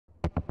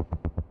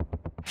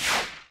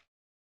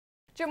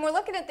Jim, we're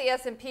looking at the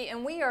S&P,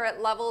 and we are at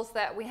levels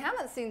that we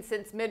haven't seen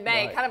since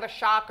mid-May. Right. Kind of a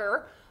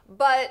shocker.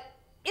 But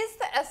is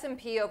the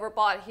S&P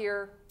overbought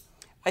here?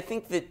 I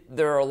think that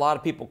there are a lot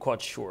of people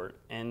caught short,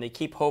 and they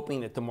keep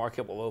hoping that the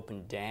market will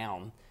open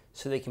down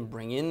so they can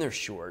bring in their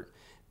short,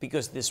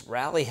 because this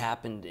rally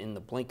happened in the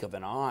blink of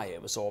an eye.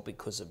 It was all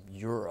because of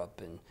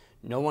Europe, and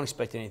no one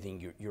expected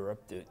anything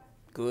Europe to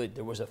good.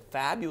 There was a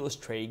fabulous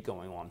trade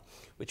going on,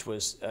 which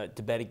was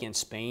to bet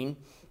against Spain,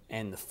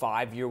 and the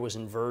 5-year was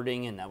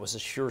inverting, and that was a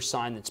sure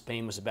sign that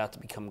Spain was about to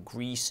become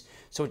Greece.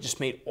 So it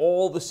just made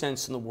all the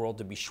sense in the world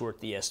to be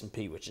short the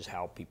S&P, which is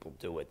how people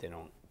do it. They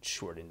don't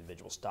short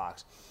individual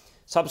stocks.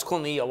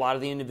 Subsequently, a lot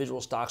of the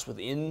individual stocks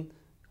within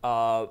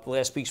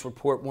last week's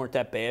report weren't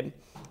that bad,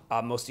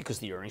 mostly because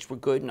the earnings were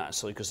good, not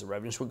necessarily because the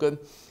revenues were good.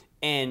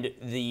 And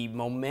the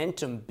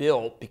momentum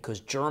built because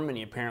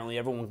Germany, apparently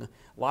everyone,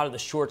 a lot of the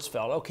shorts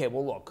felt, okay,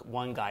 well, look,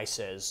 one guy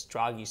says,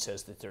 Draghi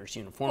says that there's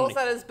uniformity.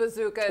 Pulls out his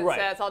bazooka and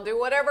says, I'll do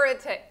whatever it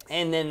takes.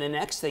 And then the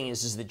next thing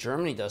is that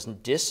Germany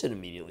doesn't diss it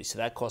immediately, so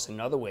that caused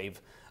another wave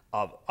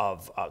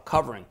of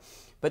covering.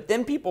 But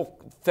then people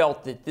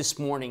felt that this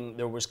morning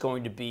there was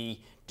going to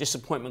be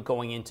disappointment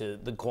going into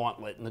the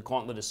gauntlet, and the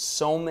gauntlet is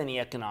so many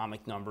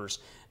economic numbers,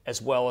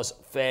 as well as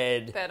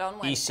Fed on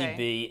Wednesday.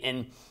 ECB,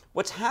 and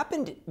what's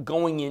happened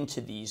going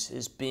into these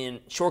has been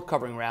short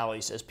covering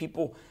rallies as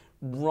people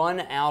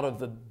run out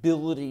of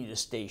ability to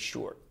stay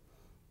short.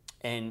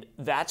 And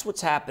that's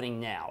what's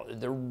happening now.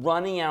 They're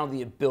running out of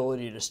the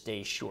ability to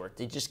stay short.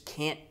 They just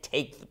can't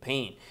take the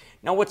pain.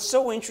 Now, what's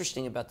so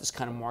interesting about this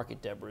kind of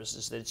market, Deborah,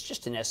 is that it's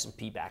just an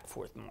S&P back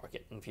forth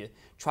market. And if you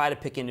try to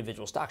pick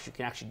individual stocks, you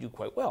can actually do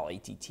quite well.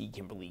 ATT,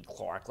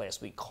 Kimberly-Clark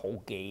last week,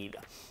 Colgate,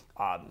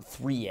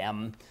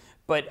 3M.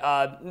 But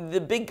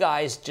the big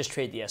guys just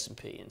trade the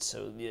S&P, and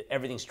so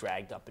everything's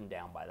dragged up and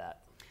down by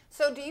that.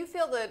 So do you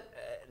feel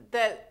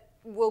that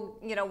will,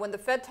 when the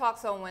Fed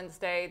talks on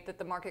Wednesday, that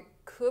the market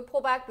could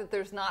pull back, that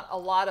there's not a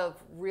lot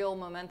of real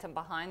momentum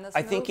behind this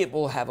move? I think it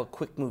will have a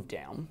quick move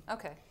down.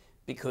 Okay.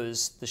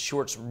 Because the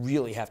shorts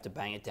really have to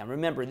bang it down.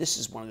 Remember, this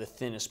is one of the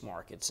thinnest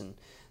markets, and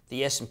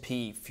the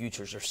S&P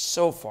futures are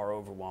so far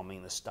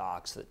overwhelming the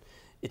stocks that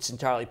it's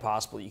entirely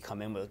possible you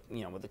come in with,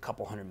 with a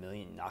couple $100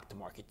 million, knock the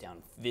market down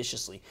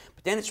viciously.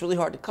 But then it's really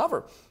hard to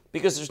cover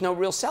because there's no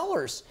real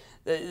sellers.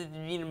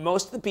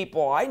 Most of the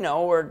people I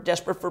know are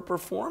desperate for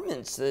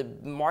performance. The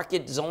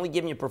market is only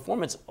giving you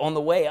performance on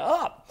the way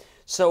up.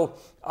 So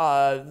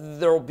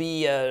there will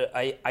be,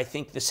 I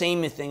think, the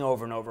same thing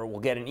over and over. We'll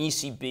get an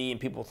ECB,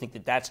 and people think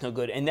that that's no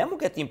good. And then we'll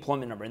get the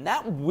employment number, and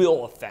that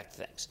will affect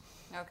things.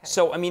 Okay.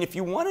 So, I mean, if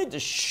you wanted to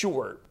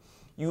short,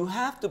 you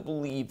have to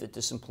believe that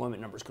this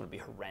employment number is going to be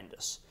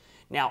horrendous.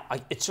 Now,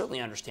 it's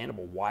certainly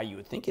understandable why you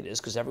would think it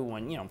is, because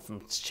everyone,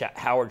 from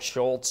Howard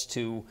Schultz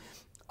to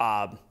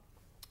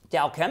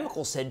Dow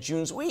Chemical said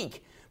June's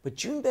weak. But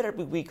June better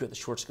be weak or the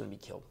short's going to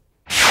be killed.